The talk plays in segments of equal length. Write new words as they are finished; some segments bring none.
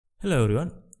Hello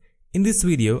everyone. In this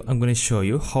video, I'm going to show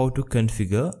you how to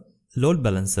configure load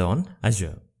balancer on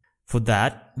Azure. For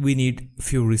that, we need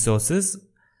few resources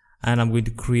and I'm going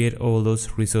to create all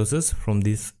those resources from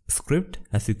this script.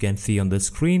 As you can see on the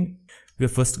screen, we're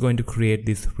first going to create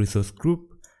this resource group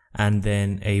and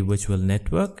then a virtual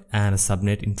network and a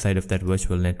subnet inside of that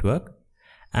virtual network.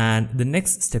 And the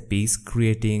next step is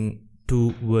creating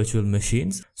two virtual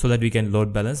machines so that we can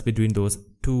load balance between those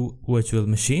two virtual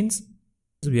machines.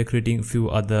 We are creating a few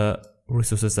other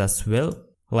resources as well,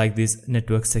 like this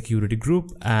network security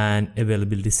group and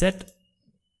availability set.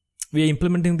 We are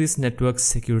implementing this network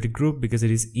security group because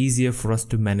it is easier for us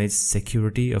to manage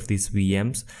security of these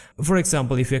VMs. For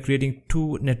example, if we are creating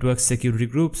two network security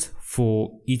groups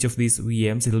for each of these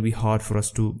VMs, it will be hard for us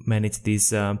to manage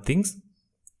these things.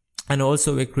 And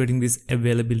also we're creating this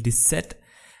availability set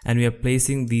and we are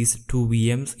placing these two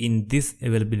VMs in this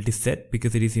availability set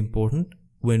because it is important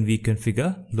when we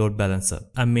configure load balancer.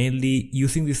 I'm mainly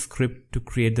using this script to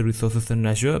create the resources on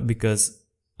Azure because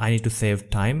I need to save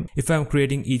time. If I'm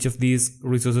creating each of these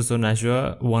resources on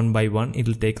Azure one by one, it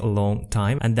will take a long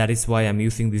time, and that is why I'm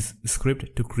using this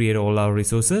script to create all our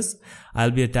resources.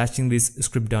 I'll be attaching this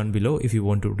script down below if you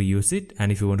want to reuse it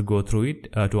and if you want to go through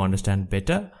it to understand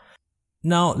better.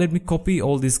 Now let me copy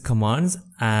all these commands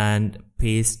and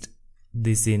paste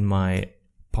this in my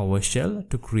PowerShell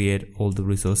to create all the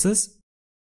resources.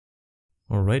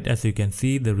 Alright, as you can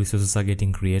see, the resources are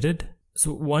getting created.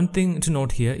 So one thing to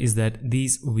note here is that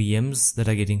these VMs that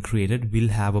are getting created will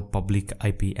have a public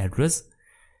IP address.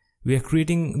 We are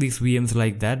creating these VMs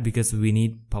like that because we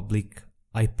need public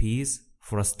IPs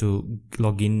for us to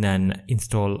log in and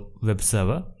install web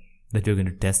server that we're going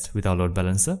to test with our load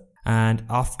balancer. And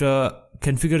after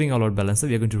configuring our load balancer,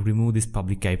 we are going to remove this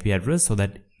public IP address so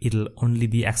that it'll only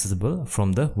be accessible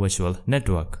from the virtual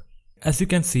network. As you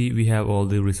can see, we have all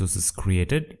the resources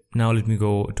created. Now let me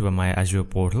go to my Azure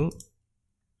portal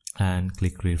and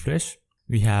click refresh.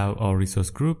 We have our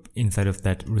resource group. Inside of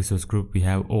that resource group, we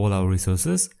have all our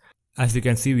resources. As you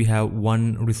can see, we have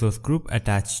one resource group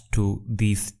attached to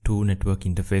these two network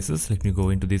interfaces. Let me go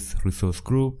into this resource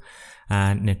group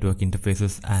and network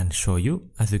interfaces and show you.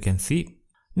 As you can see,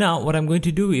 now what I'm going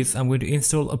to do is I'm going to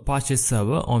install Apache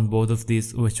server on both of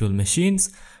these virtual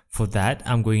machines. For that,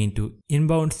 I'm going into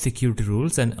inbound security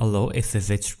rules and allow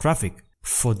SSH traffic.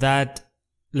 For that,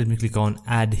 let me click on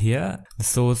add here. The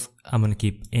source I'm going to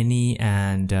keep any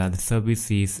and the service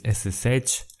is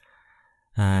SSH,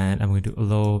 and I'm going to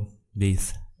allow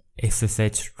this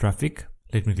SSH traffic.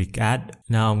 Let me click add.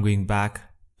 Now I'm going back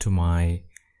to my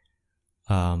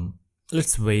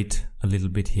let's wait a little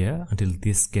bit here until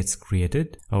this gets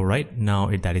created. Alright, now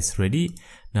that is ready.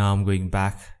 Now I'm going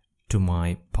back to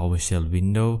my PowerShell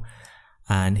window,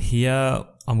 and here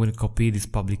I'm going to copy this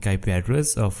public IP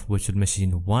address of virtual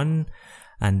machine 1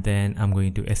 and then I'm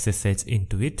going to SSH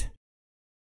into it.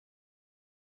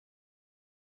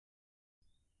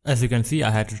 As you can see, I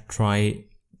had to try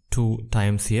 2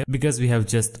 times here because we have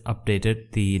just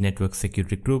updated the network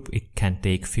security group. It can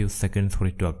take few seconds for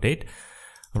it to update.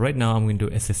 Right now I'm going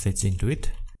to SSH into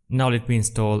it. Now let me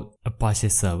install Apache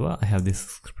server. I have this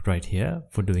script right here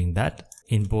for doing that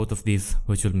in both of these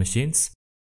virtual machines.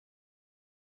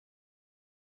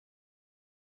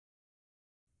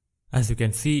 As you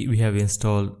can see, we have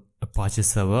installed Apache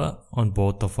server on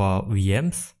both of our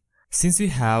VMs. Since we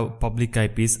have public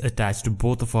IPs attached to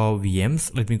both of our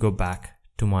VMs, let me go back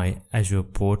to my Azure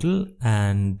portal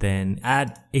and then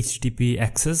add HTTP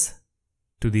access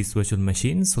to these virtual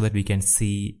machines so that we can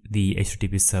see the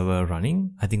HTTP server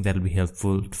running. I think that will be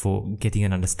helpful for getting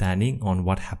an understanding on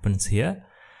what happens here.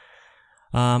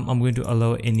 I'm going to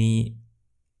allow any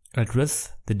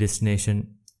address, the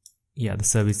destination, the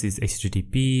service is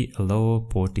HTTP, allow,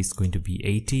 port is going to be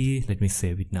 80. Let me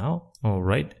save it now.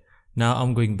 Alright, now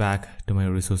I'm going back to my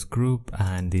resource group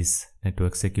and this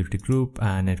network security group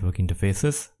and network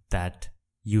interfaces that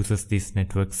uses this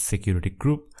network security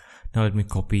group. Now let me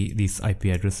copy these IP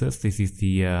addresses. This is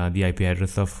the IP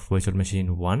address of virtual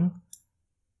machine 1.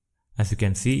 As you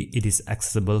can see, it is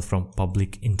accessible from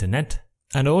public internet.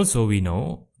 And also we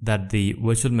know that the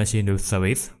virtual machine web server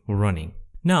is running.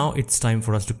 Now it's time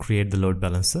for us to create the load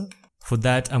balancer. For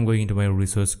that, I'm going into my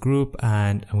resource group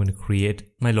and I'm going to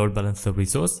create my load balancer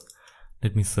resource.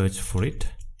 Let me search for it.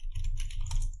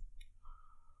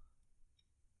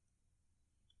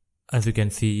 As you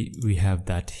can see, we have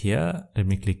that here. Let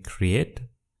me click create.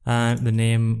 And the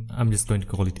name, I'm just going to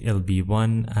call it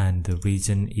LB1 and the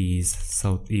region is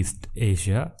Southeast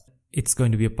Asia. It's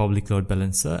going to be a public load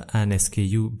balancer and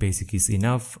SKU basic is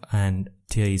enough and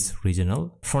tier is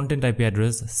regional. Frontend IP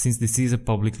address, since this is a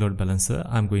public load balancer,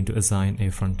 I'm going to assign a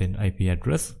frontend IP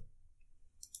address.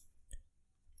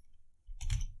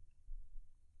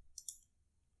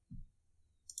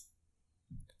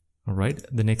 Alright,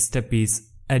 the next step is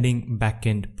adding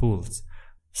backend pools.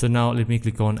 So now let me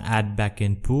click on add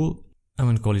backend pool. I'm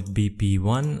going to call it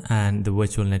BP1 and the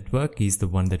virtual network is the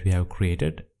one that we have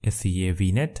created, SEA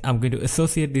VNet. I'm going to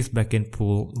associate this backend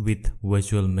pool with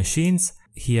virtual machines.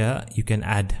 Here you can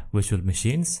add virtual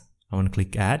machines. I'm going to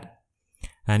click add.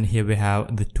 And here we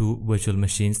have the two virtual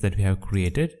machines that we have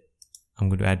created. I'm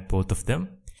going to add both of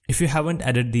them. If you haven't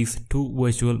added these two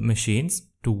virtual machines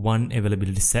to one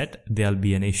availability set, there'll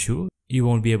be an issue. You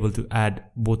won't be able to add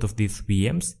both of these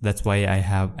VMs. That's why I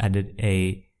have added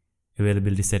a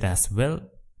availability set as well.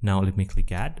 Now let me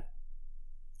click add.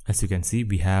 As you can see,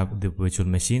 we have the virtual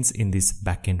machines in this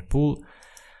backend pool.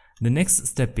 The next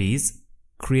step is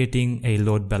creating a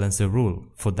load balancer rule.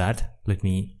 For that, let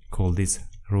me call this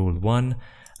rule 1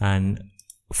 and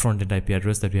front-end IP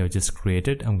address that we have just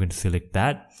created. I'm going to select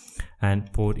that,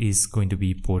 and port is going to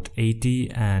be port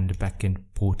 80 and backend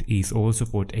port is also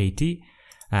port 80,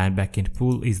 and backend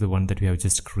pool is the one that we have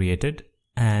just created,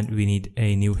 and we need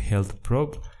a new health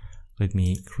probe. Let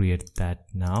me create that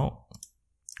now.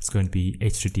 It's going to be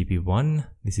HTTP1.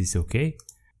 This is okay.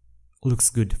 Looks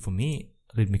good for me.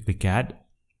 Let me click add.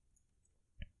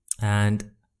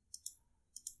 And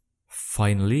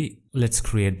finally, let's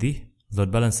create the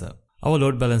load balancer. Our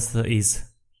load balancer is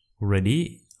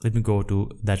ready. Let me go to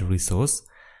that resource.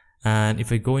 And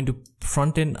if I go into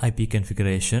front-end IP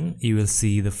configuration, you will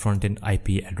see the front-end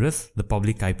IP address, the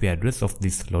public IP address of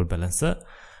this load balancer.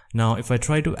 Now, if I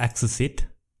try to access it,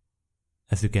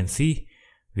 as you can see,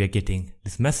 we are getting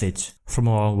this message from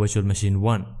our virtual machine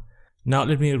 1. Now,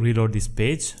 let me reload this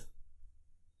page.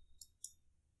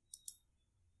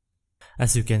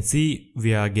 As you can see,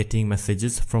 we are getting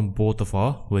messages from both of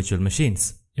our virtual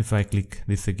machines. If I click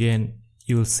this again,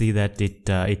 you will see that it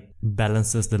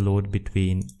balances the load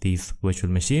between these virtual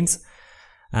machines.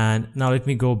 And now let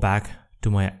me go back to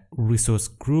my resource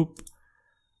group.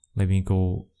 Let me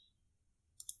go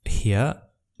here.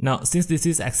 Now, since this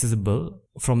is accessible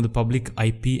from the public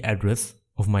IP address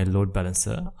of my load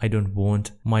balancer, I don't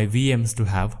want my VMs to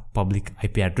have public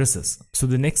IP addresses. So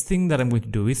the next thing that I'm going to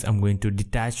do is I'm going to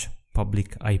detach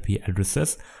public IP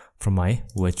addresses from my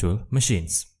virtual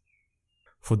machines.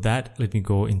 For that, let me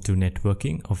go into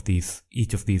networking of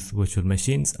each of these virtual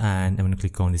machines, and I'm going to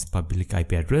click on this public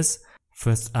IP address.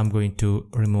 First, I'm going to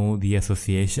remove the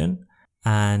association,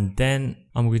 and then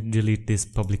I'm going to delete this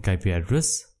public IP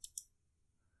address.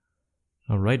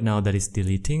 Alright, now that is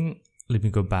deleting. Let me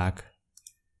go back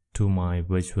to my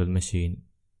virtual machine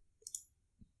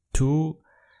 2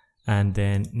 and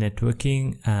then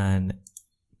networking and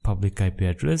public IP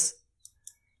address.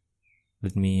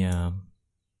 Let me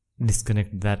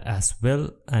disconnect that as well,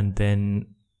 and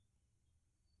then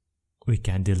we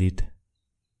can delete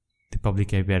the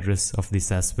public IP address of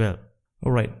this as well.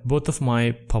 Alright, both of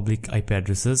my public IP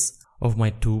addresses of my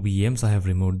two VMs, I have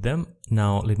removed them.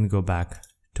 Now let me go back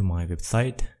to my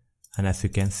website, and as you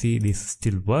can see, this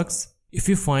still works. If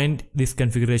you find this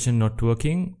configuration not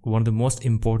working, one of the most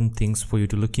important things for you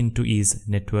to look into is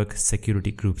network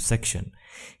security group section.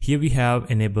 Here we have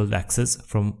enabled access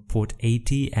from port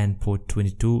 80 and port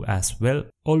 22 as well.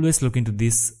 Always look into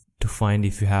this to find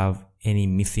if you have any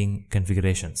missing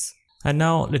configurations. And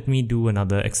now let me do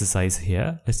another exercise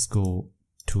here. Let's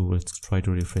try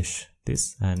to refresh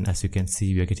this, and as you can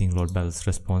see, we are getting load balance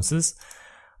responses.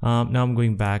 Now I'm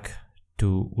going back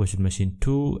to virtual machine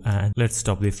 2, and let's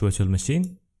stop this virtual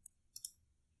machine.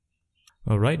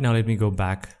 Alright, now let me go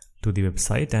back to the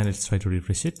website and let's try to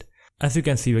refresh it. As you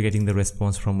can see, we're getting the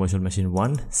response from virtual machine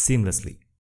 1 seamlessly.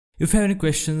 If you have any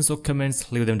questions or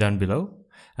comments, leave them down below.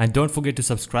 And don't forget to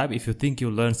subscribe if you think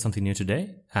you learned something new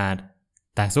today. And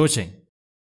thanks for watching.